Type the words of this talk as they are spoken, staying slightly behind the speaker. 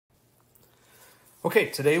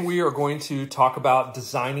Okay, today we are going to talk about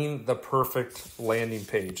designing the perfect landing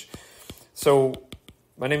page. So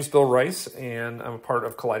my name is Bill Rice and I'm a part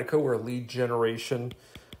of Kaleido. We're a lead generation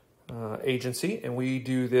agency, and we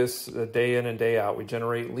do this day in and day out. We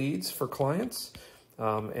generate leads for clients,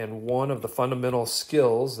 and one of the fundamental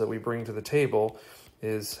skills that we bring to the table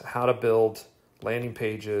is how to build landing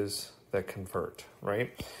pages that convert,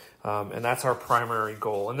 right? And that's our primary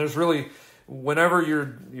goal. And there's really, whenever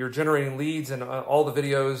you're generating leads, and all the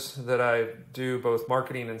videos that I do, both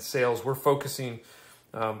marketing and sales, we're focusing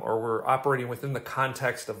or we're operating within the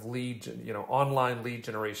context of lead, online lead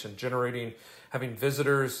generation, having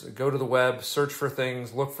visitors go to the web, search for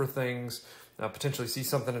things, look for things, potentially see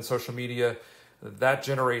something in social media. That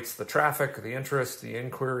generates the traffic, the interest, the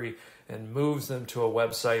inquiry, and moves them to a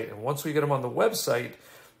website. And once we get them on the website,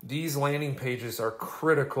 these landing pages are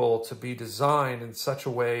critical to be designed in such a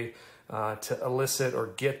way to elicit or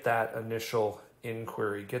get that initial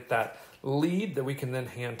inquiry, get that lead that we can then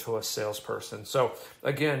hand to a salesperson. So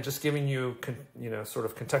again, just giving you, sort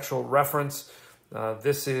of contextual reference.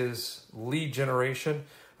 This is lead generation.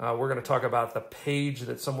 We're going to talk about the page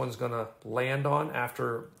that someone's going to land on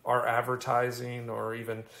after our advertising or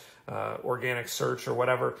even organic search or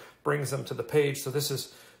whatever brings them to the page. So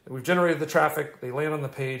we've generated the traffic, they land on the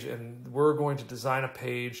page, and we're going to design a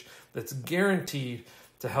page that's guaranteed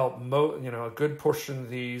to help a good portion of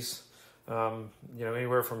these,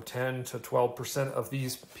 anywhere from 10 to 12% of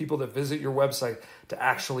these people that visit your website to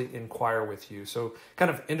actually inquire with you. So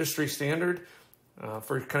kind of industry standard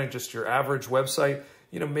for kind of just your average website,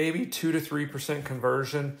 maybe 2 to 3%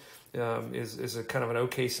 conversion is a kind of an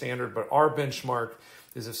okay standard. But our benchmark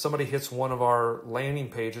is if somebody hits one of our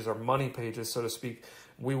landing pages, our money pages, so to speak,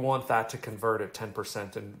 we want that to convert at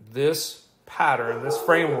 10%. And this pattern, this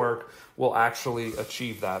framework will actually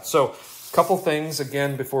achieve that. So a couple things,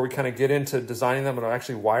 again, before we kind of get into designing them, and I'll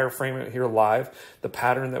actually wireframe it here live, the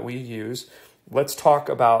pattern that we use. Let's talk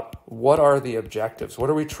about what are the objectives? What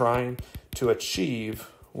are we trying to achieve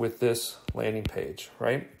with this landing page,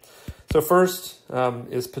 right? So first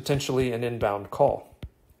is potentially an inbound call.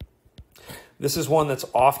 This is one that's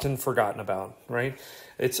often forgotten about, right?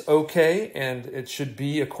 It's okay, and it should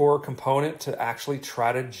be a core component to actually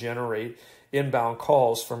try to generate inbound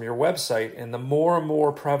calls from your website. And the more and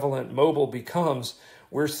more prevalent mobile becomes,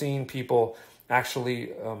 we're seeing people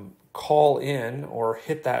actually call in or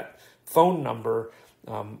hit that phone number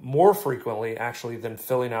more frequently actually than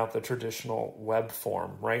filling out the traditional web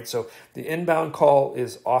form, right? So the inbound call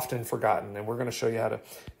is often forgotten, and we're going to show you how to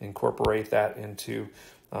incorporate that into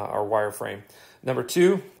our wireframe. Number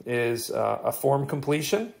two is a form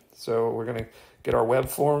completion. So we're going to get our web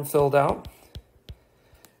form filled out.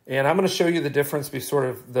 And I'm going to show you the difference between sort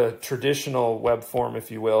of the traditional web form,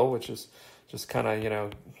 if you will, which is just kind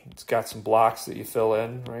of, it's got some blocks that you fill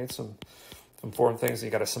in, right? Some form things, and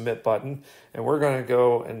you got a submit button. And we're going to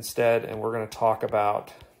go instead, and we're going to talk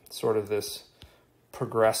about sort of this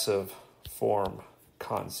progressive form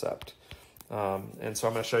concept. And so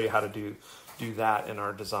I'm going to show you how to do that in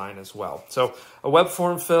our design as well. So a web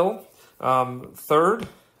form fill. Third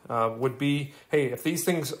would be, hey, if these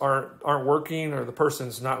things aren't working, or the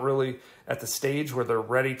person's not really at the stage where they're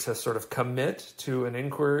ready to sort of commit to an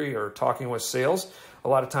inquiry or talking with sales, a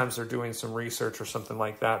lot of times they're doing some research or something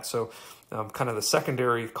like that. So kind of the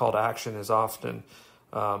secondary call to action is often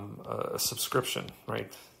a subscription,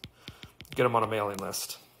 right? Get them on a mailing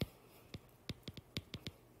list.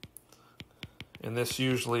 And this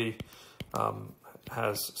usually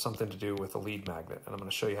has something to do with a lead magnet, and I'm going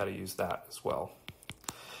to show you how to use that as well.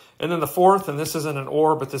 And then the fourth, and this isn't an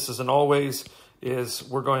or, but this is an always, is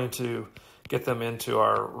we're going to get them into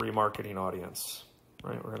our remarketing audience,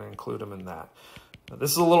 right? We're going to include them in that. Now,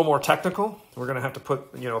 this is a little more technical. We're going to have to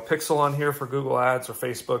put, a pixel on here for Google Ads or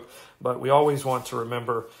Facebook, but we always want to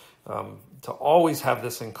remember to always have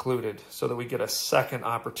this included so that we get a second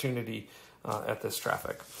opportunity at this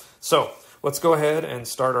traffic. So let's go ahead and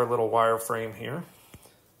start our little wireframe here.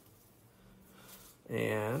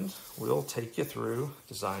 And we'll take you through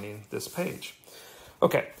designing this page.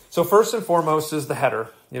 Okay, so first and foremost is the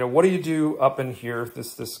header. What do you do up in here,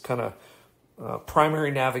 this kind of primary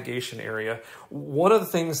navigation area? One of the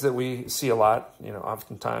things that we see a lot,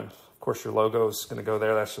 oftentimes, of course, your logo is going to go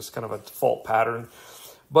there. That's just kind of a default pattern.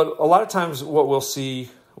 But a lot of times what we'll see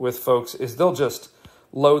with folks is they'll just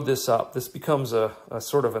load this up. This becomes a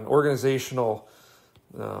sort of an organizational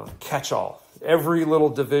catch-all. Every little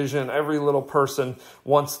division, every little person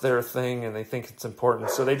wants their thing, and they think it's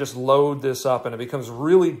important. So they just load this up, and it becomes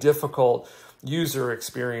really difficult user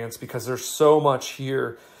experience because there's so much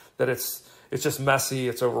here that it's it's just messy,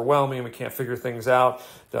 it's overwhelming, we can't figure things out.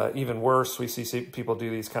 Even worse, we see people do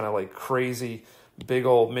these kind of like crazy big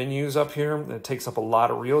old menus up here, and it takes up a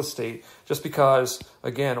lot of real estate just because,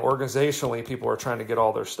 again, organizationally, people are trying to get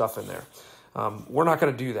all their stuff in there. We're not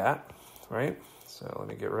going to do that, right? So let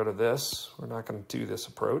me get rid of this. We're not going to do this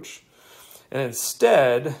approach. And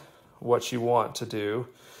instead, what you want to do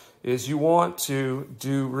is you want to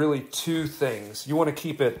do really two things. You want to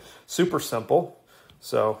keep it super simple.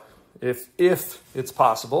 So if it's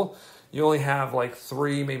possible, you only have like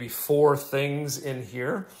 3, maybe 4 things in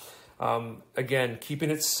here. Again, keeping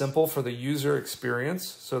it simple for the user experience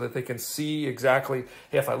so that they can see exactly,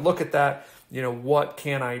 hey, if I look at that, what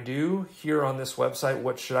can I do here on this website?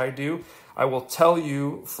 What should I do? I will tell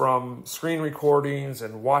you from screen recordings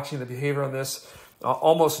and watching the behavior on this,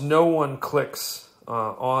 almost no one clicks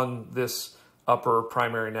on this upper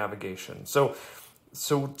primary navigation. So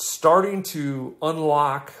starting to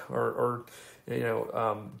unlock or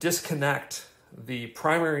disconnect the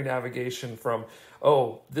primary navigation from,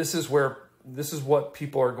 oh, this is what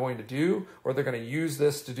people are going to do, or they're going to use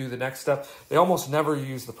this to do the next step. They almost never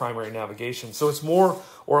use the primary navigation. So it's more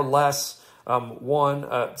or less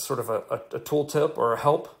sort of a tooltip or a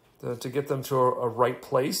help to get them to a right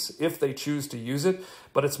place if they choose to use it.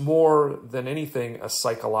 But it's more than anything a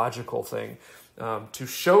psychological thing to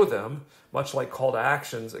show them, much like call to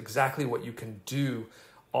actions, exactly what you can do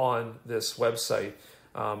on this website.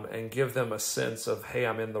 And give them a sense of, hey,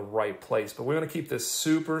 I'm in the right place. But we want to keep this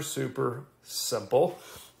super, super simple.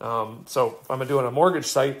 So if I'm doing a mortgage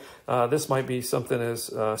site, this might be something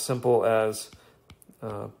as simple as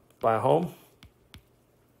buy a home,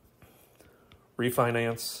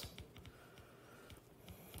 refinance.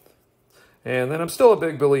 And then I'm still a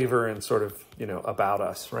big believer in sort of, about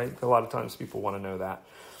us, right? A lot of times people want to know that.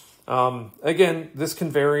 Again, this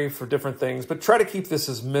can vary for different things, but try to keep this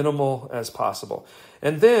as minimal as possible.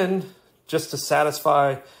 And then just to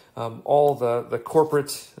satisfy all the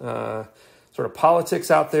corporate sort of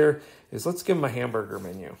politics out there is let's give them a hamburger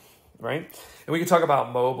menu, right? And we can talk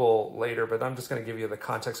about mobile later, but I'm just going to give you the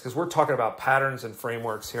context because we're talking about patterns and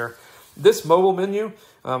frameworks here. This mobile menu,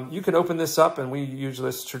 you can open this up, and we use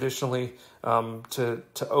this traditionally to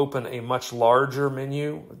open a much larger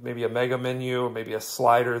menu, maybe a mega menu, or maybe a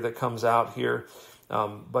slider that comes out here.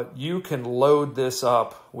 But you can load this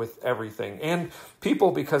up with everything. And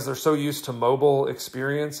people, because they're so used to mobile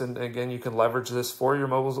experience, and again, you can leverage this for your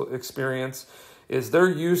mobile experience, is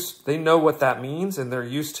they know what that means, and they're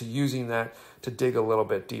used to using that to dig a little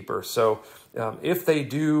bit deeper. So if they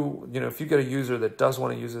do, if you get a user that does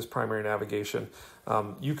want to use this primary navigation,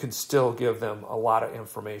 you can still give them a lot of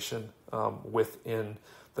information within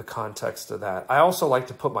the context of that. I also like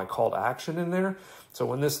to put my call to action in there. So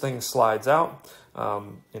when this thing slides out,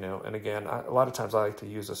 and again, a lot of times I like to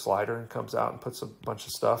use a slider and comes out and puts a bunch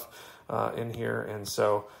of stuff in here. And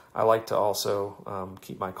so I like to also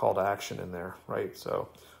keep my call to action in there, right? So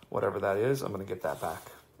whatever that is, I'm going to get that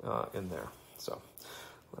back in there. So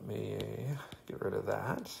let me get rid of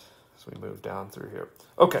that as we move down through here.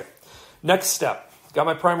 Okay, next step. Got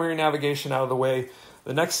my primary navigation out of the way.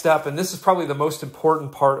 The next step, and this is probably the most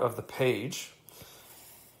important part of the page.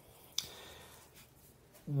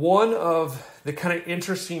 One of the kind of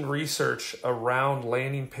interesting research around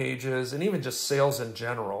landing pages and even just sales in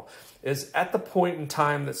general is at the point in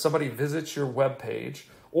time that somebody visits your web page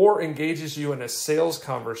or engages you in a sales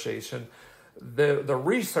conversation, the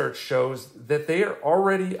research shows that they are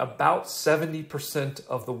already about 70%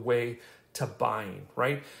 of the way to buying,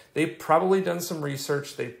 right? They've probably done some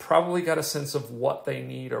research. They've probably got a sense of what they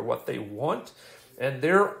need or what they want, and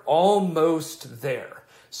they're almost there.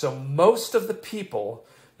 So most of the people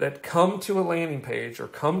that come to a landing page or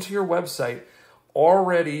come to your website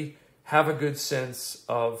already have a good sense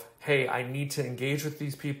of, hey, I need to engage with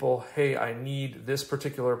these people. Hey, I need this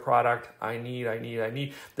particular product. I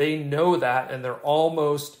need. They know that, and they're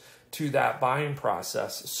almost to that buying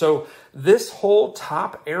process. So this whole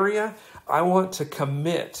top area, I want to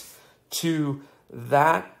commit to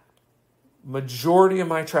that majority of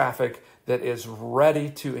my traffic that is ready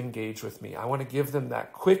to engage with me. I want to give them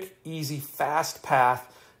that quick, easy, fast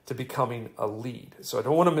path to becoming a lead. So I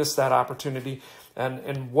don't want to miss that opportunity.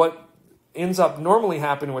 And what ends up normally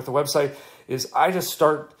happening with the website is I just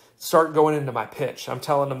start going into my pitch. I'm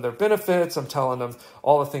telling them their benefits. I'm telling them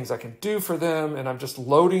all the things I can do for them. And I'm just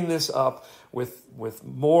loading this up with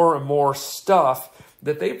more and more stuff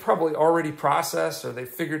that they probably already processed or they've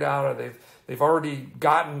figured out or they've already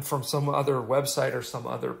gotten from some other website or some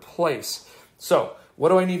other place. So what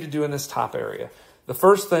do I need to do in this top area? the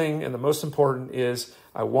first thing and the most important is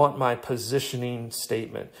I want my positioning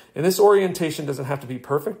statement. And this orientation doesn't have to be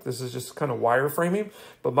perfect. This is just kind of wireframing.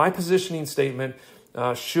 But my positioning statement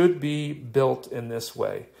should be built in this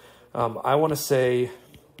way. I want to say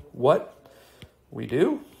what we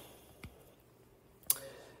do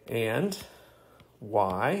and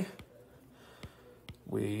why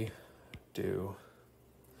we do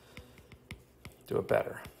it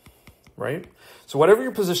better, right? So whatever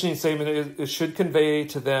your positioning statement is, it should convey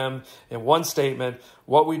to them in one statement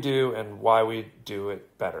what we do and why we do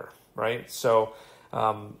it better, right? So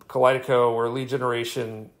Kaleido, we're a lead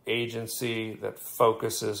generation agency that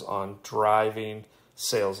focuses on driving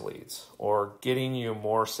sales leads or getting you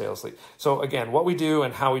more sales leads. So again, what we do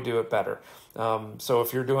and how we do it better. So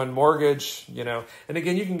if you're doing mortgage, you know, and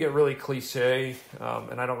again, you can get really cliche,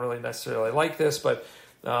 and I don't really necessarily like this, but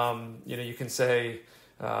you know, you can say,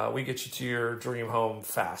 we get you to your dream home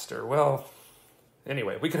faster. Well,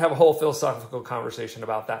 anyway, we could have a whole philosophical conversation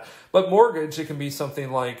about that. But mortgage, it can be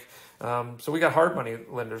something like, so we got hard money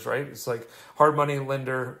lenders, right? It's like hard money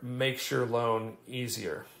lender makes your loan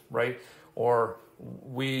easier, right? Or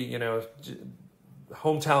we, you know,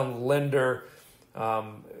 hometown lender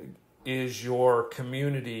is your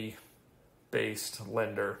community-based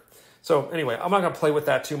lender. So anyway, I'm not going to play with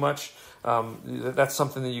that too much. That's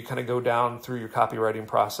something that you kind of go down through your copywriting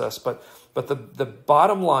process. But the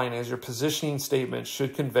bottom line is your positioning statement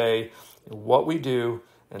should convey what we do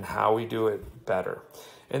and how we do it better.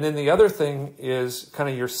 And then the other thing is kind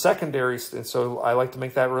of your secondary, and so I like to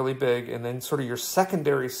make that really big, and then sort of your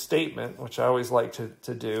secondary statement, which I always like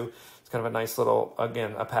to do, it's kind of a nice little,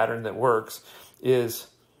 again, a pattern that works, is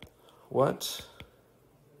what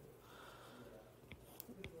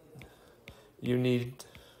you need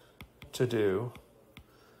to do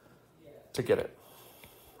to get it,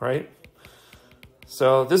 right?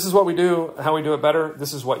 So this is what we do, how we do it better.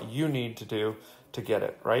 This is what you need to do to get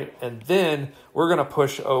it, right? And then we're going to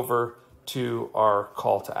push over to our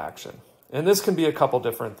call to action. And this can be a couple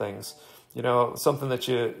different things. You know, something that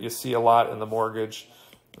you see a lot in the mortgage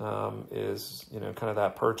is, you know, kind of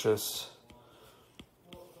that purchase,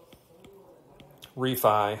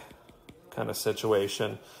 refi kind of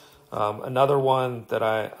situation. Another one that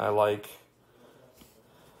I like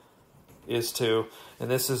is to,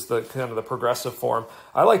 and this is the kind of the progressive form.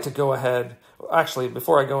 I like to go ahead, actually,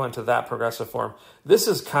 before I go into that progressive form, this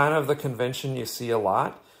is kind of the convention you see a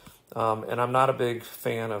lot, and I'm not a big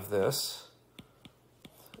fan of this,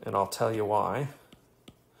 and I'll tell you why.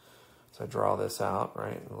 So I draw this out,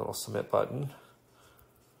 right, a little submit button.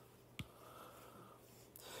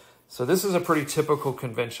 So this is a pretty typical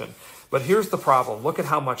convention, but here's the problem. Look at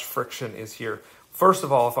how much friction is here. First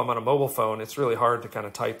of all, if I'm on a mobile phone, it's really hard to kind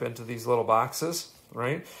of type into these little boxes,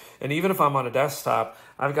 right? And even if I'm on a desktop,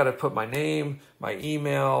 I've got to put my name, my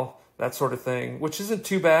email, that sort of thing, which isn't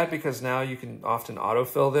too bad because now you can often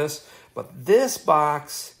autofill this. But this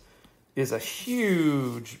box is a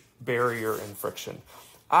huge barrier and friction.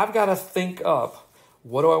 I've got to think up,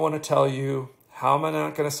 what do I want to tell you? How am I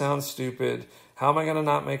not going to sound stupid? How am I going to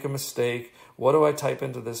not make a mistake? What do I type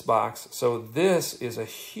into this box? So this is a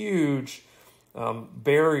huge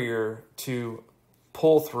barrier to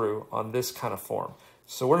pull through on this kind of form.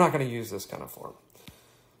 So we're not going to use this kind of form.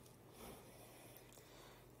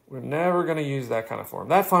 We're never going to use that kind of form.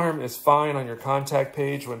 That form is fine on your contact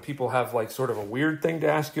page when people have like sort of a weird thing to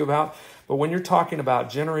ask you about. But when you're talking about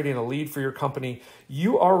generating a lead for your company,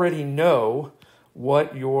 you already know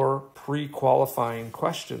what your pre-qualifying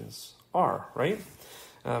questions are, right?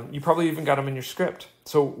 You probably even got them in your script.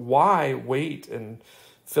 So why wait and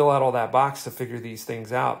fill out all that box to figure these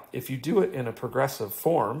things out? If you do it in a progressive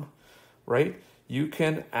form, right, you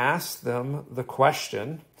can ask them the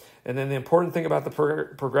question. And then the important thing about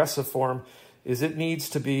the progressive form is it needs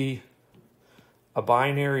to be a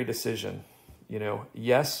binary decision, you know,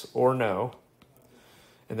 yes or no.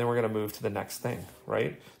 And then we're going to move to the next thing,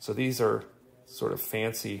 right? So these are sort of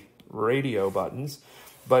fancy radio buttons,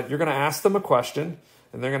 but you're going to ask them a question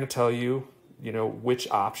and they're going to tell you, you know, which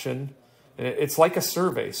option. And it's like a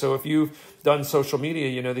survey. So if you've done social media,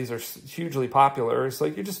 you know, these are hugely popular. It's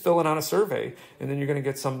like you're just filling out a survey and then you're going to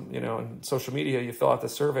get some, you know, in social media, you fill out the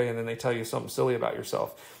survey and then they tell you something silly about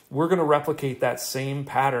yourself. We're going to replicate that same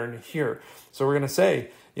pattern here. So we're going to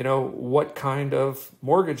say, you know, what kind of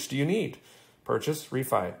mortgage do you need? Purchase,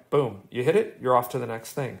 refi, boom, you hit it, you're off to the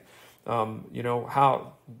next thing. You know,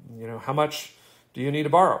 how much do you need to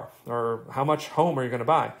borrow, or how much home are you going to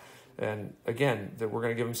buy? And again, we're going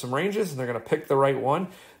to give them some ranges and they're going to pick the right one.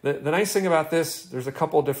 The nice thing about this, there's a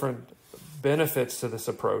couple different benefits to this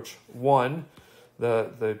approach. One,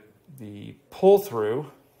 the pull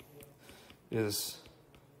through is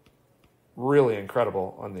really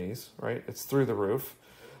incredible on these, right? It's through the roof.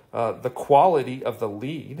 The quality of the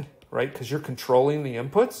lead, right? Because you're controlling the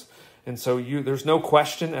inputs. And so there's no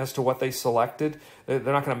question as to what they selected. They're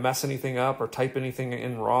not going to mess anything up or type anything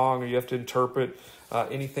in wrong, or you have to interpret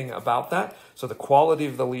anything about that. So the quality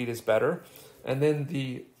of the lead is better. And then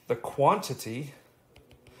the quantity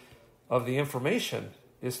of the information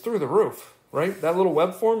is through the roof, right? That little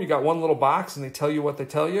web form, you got one little box and they tell you what they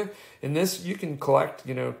tell you. In this, you can collect,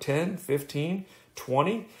 10, 15,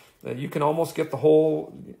 20. You can almost get the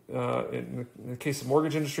whole, in the case of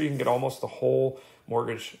mortgage industry, you can get almost the whole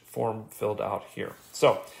mortgage form filled out here.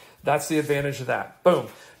 So that's the advantage of that. Boom.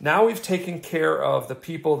 Now we've taken care of the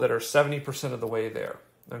people that are 70% of the way there.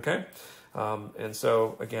 Okay. And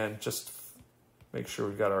so again, just make sure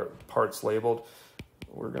we've got our parts labeled.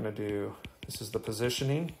 We're going to do, this is the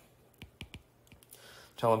positioning.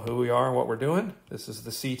 Tell them who we are and what we're doing. This is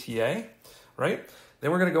the CTA, right?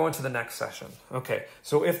 Then we're going to go into the next session. Okay,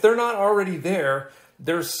 so if they're not already there,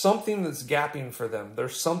 there's something that's gapping for them.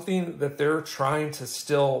 There's something that they're trying to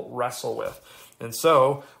still wrestle with. And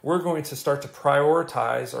so we're going to start to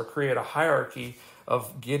prioritize or create a hierarchy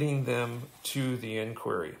of getting them to the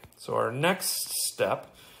inquiry. So our next step,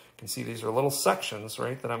 you can see these are little sections,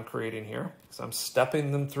 right, that I'm creating here. So I'm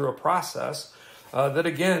stepping them through a process that,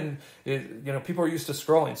 again, people are used to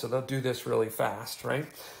scrolling, so they'll do this really fast, right?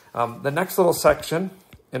 The next little section,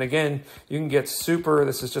 and again, you can get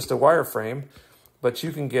this is just a wireframe, but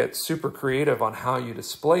you can get super creative on how you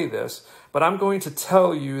display this. But I'm going to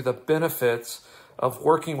tell you the benefits of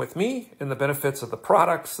working with me and the benefits of the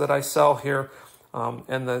products that I sell here,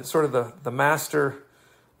 and the sort of the master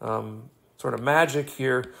sort of magic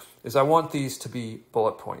here is I want these to be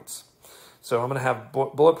bullet points. So I'm going to have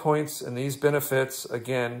bullet points, and these benefits,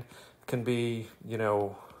 again, can be,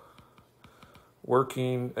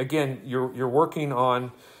 working. Again, you're working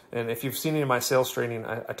on, and if you've seen it in my sales training,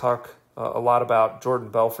 I talk a lot about Jordan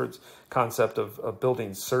Belfort's concept of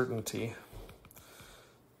building certainty.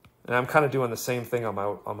 And I'm kind of doing the same thing on my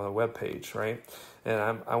webpage, right?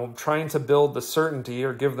 And I'm trying to build the certainty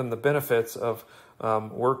or give them the benefits of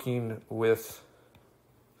working with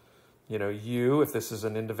you, if this is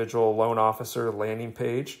an individual loan officer landing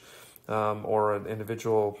page, or an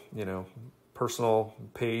individual, personal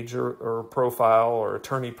page or profile or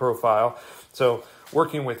attorney profile. So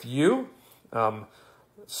working with you,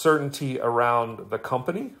 certainty around the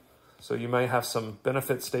company. So you may have some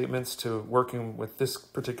benefit statements to working with this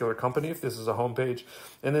particular company if this is a homepage,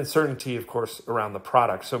 and then certainty, of course, around the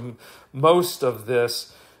product. So most of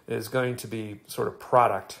this is going to be sort of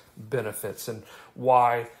product benefits and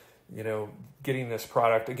why, getting this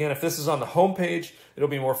product. Again, if this is on the homepage, it'll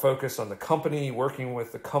be more focused on the company, working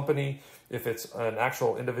with the company. If it's an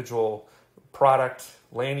actual individual product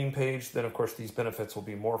landing page, then of course these benefits will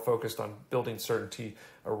be more focused on building certainty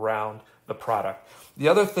around the product. The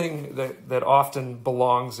other thing that often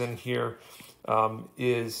belongs in here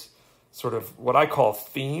is sort of what I call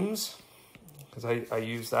themes, because I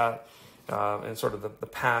use that and sort of the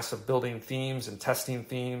past of building themes and testing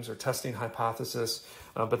themes or testing hypothesis.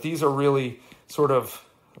 But these are really sort of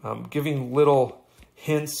giving little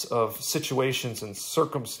hints of situations and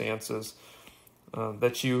circumstances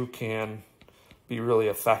that you can be really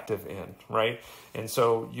effective in, right? And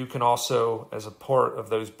so you can also, as a part of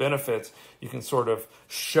those benefits, you can sort of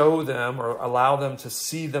show them or allow them to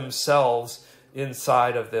see themselves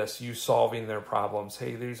inside of this, you solving their problems.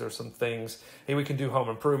 Hey, these are some things. Hey, we can do home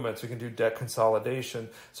improvements. We can do debt consolidation.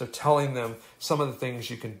 So telling them some of the things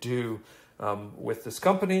you can do with this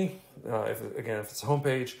company, if it's a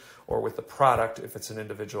homepage, or with the product, if it's an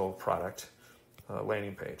individual product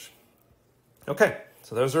landing page. Okay,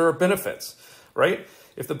 so those are our benefits, right?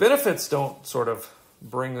 If the benefits don't sort of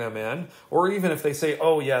bring them in, or even if they say,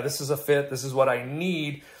 oh yeah, this is a fit, this is what I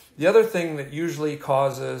need, the other thing that usually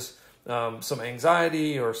causes some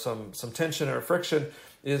anxiety or some tension or friction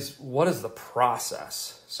is, what is the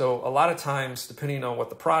process? So a lot of times, depending on what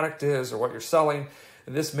the product is or what you're selling,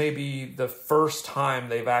 this may be the first time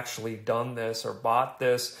they've actually done this or bought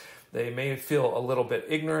this. They may feel a little bit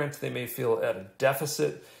ignorant. They may feel at a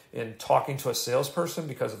deficit in talking to a salesperson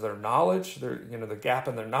because of their knowledge, the gap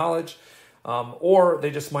in their knowledge, or they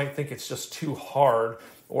just might think it's just too hard,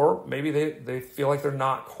 or maybe they feel like they're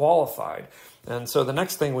not qualified. And so the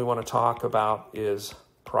next thing we want to talk about is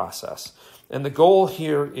process. And the goal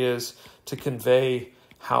here is to convey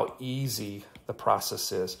how easy the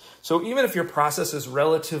process is. So even if your process is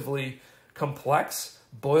relatively complex,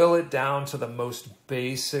 boil it down to the most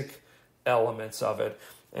basic elements of it.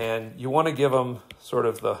 And you want to give them sort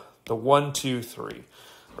of the 1, 2, 3,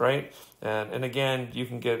 right? And again, you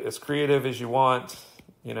can get as creative as you want,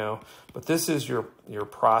 but this is your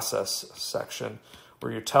process section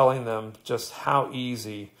where you're telling them just how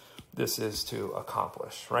easy this is to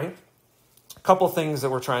accomplish, right? A couple things that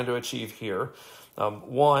we're trying to achieve here.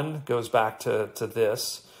 One goes back to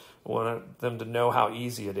this. We want them to know how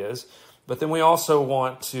easy it is, but then we also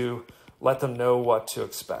want to let them know what to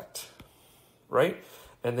expect, right?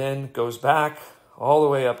 And then goes back all the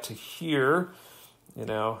way up to here,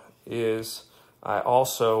 is I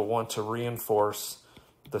also want to reinforce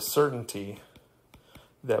the certainty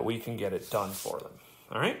that we can get it done for them,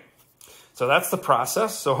 all right? So that's the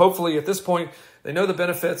process. So hopefully at this point, they know the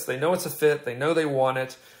benefits, they know it's a fit, they know they want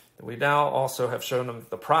it. We now also have shown them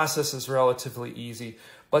that the process is relatively easy,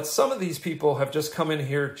 but some of these people have just come in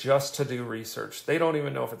here just to do research. They don't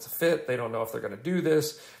even know if it's a fit. They don't know if they're going to do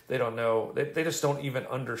this. They don't know. They just don't even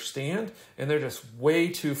understand, and they're just way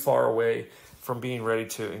too far away from being ready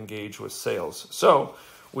to engage with sales. So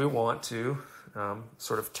we want to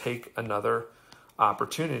sort of take another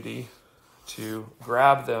opportunity to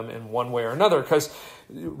grab them in one way or another, because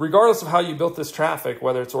regardless of how you built this traffic,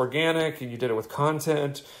 whether it's organic and you did it with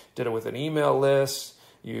content, did it with an email list,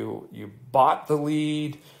 you bought the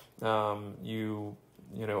lead, you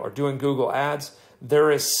are doing Google Ads,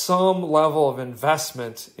 there is some level of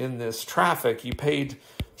investment in this traffic. You paid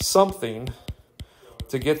something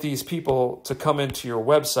to get these people to come into your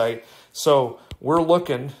website. So we're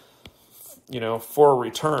looking, for a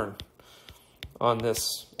return on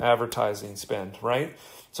this advertising spend, right?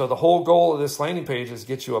 So the whole goal of this landing page is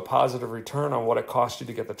get you a positive return on what it cost you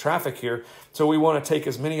to get the traffic here. So we want to take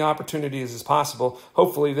as many opportunities as possible.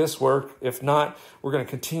 Hopefully this worked. If not, we're going to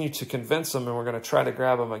continue to convince them, and we're going to try to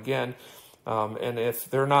grab them again. And if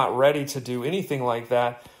they're not ready to do anything like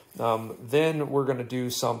that, then we're going to do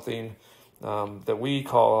something that we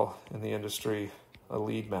call in the industry a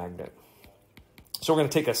lead magnet. So we're going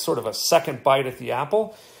to take a sort of a second bite at the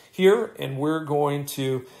apple here, and we're going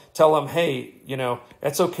to tell them, hey,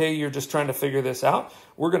 it's okay, you're just trying to figure this out.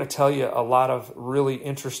 We're going to tell you a lot of really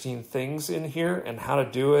interesting things in here and how to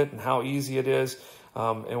do it and how easy it is.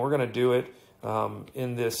 And we're going to do it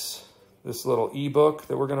in this little ebook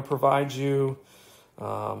that we're going to provide you,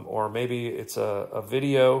 or maybe it's a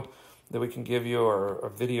video that we can give you, or a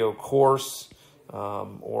video course,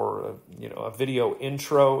 or a video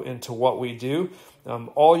intro into what we do.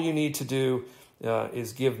 All you need to do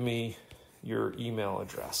is give me your email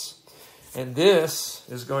address. And this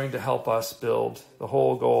is going to help us build, the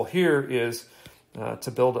whole goal here is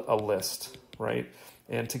to build a list, right?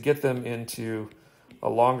 And to get them into a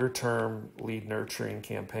longer term lead nurturing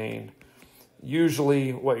campaign.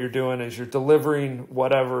 Usually what you're doing is you're delivering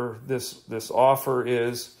whatever this offer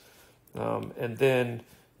is, and then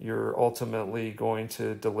you're ultimately going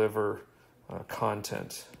to deliver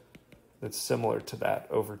content that's similar to that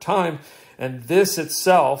over time. And this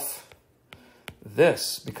itself,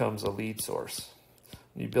 this becomes a lead source.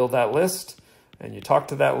 When you build that list and you talk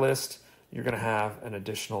to that list, you're going to have an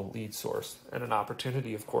additional lead source and an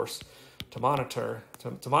opportunity, of course, to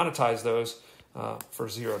monetize those for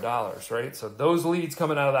 $0, right? So those leads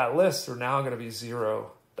coming out of that list are now going to be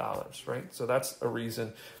 $0, right? So that's a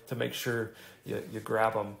reason to make sure you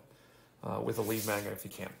grab them with a lead magnet if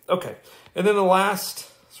you can. Okay, and then the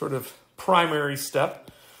last sort of primary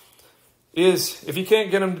step is, if you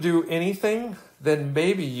can't get them to do anything, then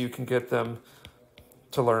maybe you can get them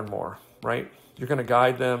to learn more, right? You're going to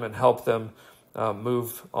guide them and help them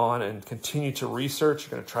move on and continue to research.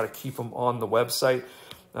 You're going to try to keep them on the website.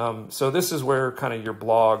 So this is where kind of your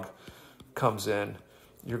blog comes in.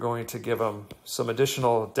 You're going to give them some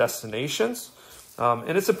additional destinations.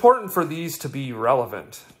 And it's important for these to be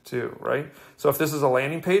relevant too, right? So if this is a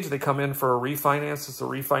landing page, they come in for a refinance, it's a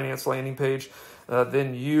refinance landing page.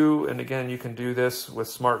 Then and again, you can do this with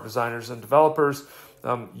smart designers and developers.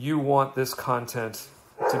 You want this content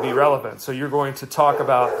to be relevant. So you're going to talk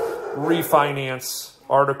about refinance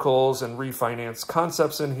articles and refinance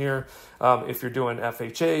concepts in here. If you're doing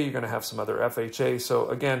FHA, you're going to have some other FHA. So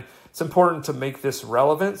again, it's important to make this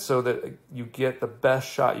relevant so that you get the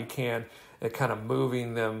best shot you can at kind of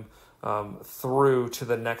moving them through to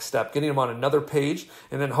the next step, getting them on another page.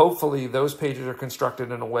 And then hopefully those pages are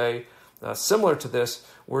constructed in a way similar to this,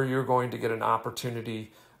 where you're going to get an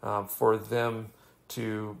opportunity for them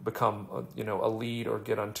to become a lead or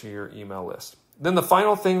get onto your email list. Then the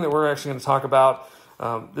final thing that we're actually going to talk about,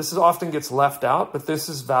 this often gets left out, but this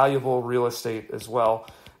is valuable real estate as well,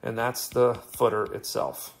 and that's the footer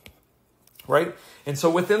itself, right? And so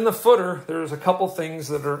within the footer, there's a couple things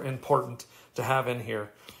that are important to have in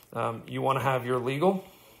here. You want to have your legal,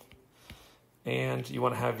 and you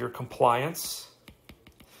want to have your compliance,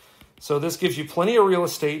 So this gives you plenty of real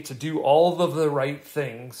estate to do all of the right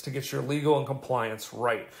things to get your legal and compliance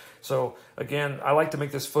right. So again, I like to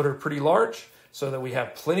make this footer pretty large so that we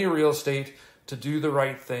have plenty of real estate to do the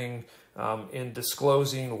right thing in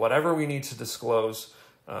disclosing whatever we need to disclose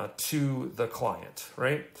to the client,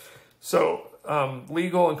 right? So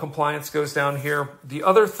legal and compliance goes down here. The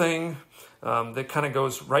other thing that kind of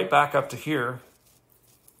goes right back up to here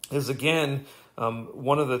is, again,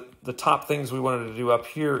 one of the top things we wanted to do up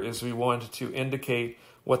here is we wanted to indicate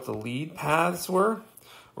what the lead paths were.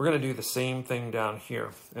 We're going to do the same thing down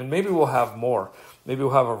here. And maybe we'll have more. Maybe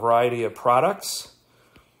we'll have a variety of products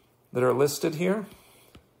that are listed here.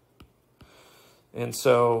 And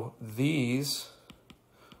so these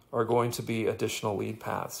are going to be additional lead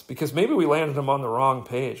paths, because maybe we landed them on the wrong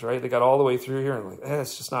page, right? They got all the way through here and like,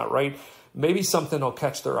 it's just not right. Maybe something will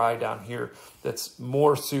catch their eye down here that's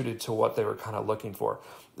more suited to what they were kind of looking for.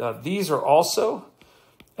 These are also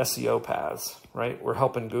SEO paths, right? We're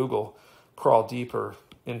helping Google crawl deeper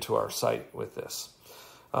into our site with this.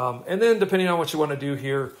 And then depending on what you want to do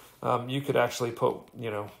here, you could actually put,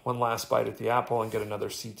 one last bite at the apple and get another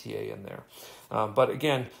CTA in there. But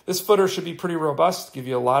again, this footer should be pretty robust, give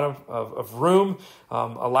you a lot of room,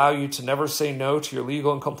 allow you to never say no to your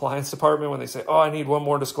legal and compliance department when they say, oh, I need one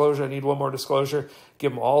more disclosure, I need one more disclosure.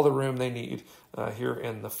 Give them all the room they need here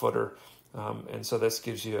in the footer. And so this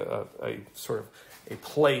gives you a sort of a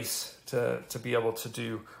place to be able to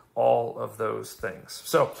do all of those things.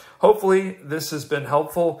 So hopefully this has been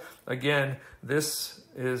helpful. Again, this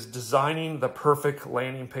is designing the perfect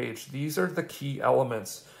landing page. These are the key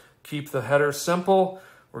elements. Keep the header simple.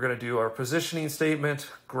 We're going to do our positioning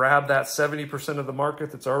statement, grab that 70% of the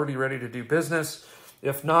market that's already ready to do business.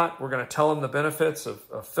 If not, we're going to tell them the benefits of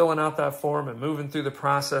filling out that form and moving through the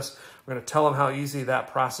process. We're going to tell them how easy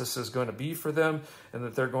that process is going to be for them and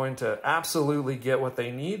that they're going to absolutely get what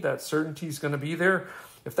they need. That certainty is going to be there.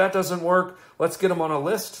 If that doesn't work, let's get them on a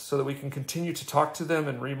list so that we can continue to talk to them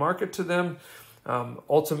and remarket to them.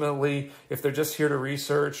 Ultimately, if they're just here to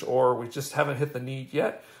research or we just haven't hit the need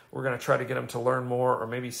yet, we're going to try to get them to learn more or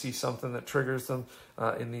maybe see something that triggers them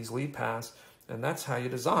in these lead paths. And that's how you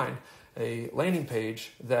design a landing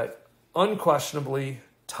page that unquestionably,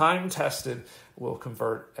 time-tested, will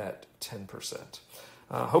convert at 10%.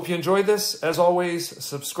 Hope you enjoyed this. As always,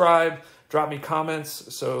 subscribe, drop me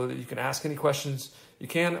comments so that you can ask any questions you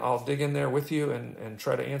can. I'll dig in there with you and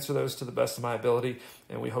try to answer those to the best of my ability.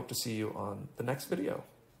 And we hope to see you on the next video.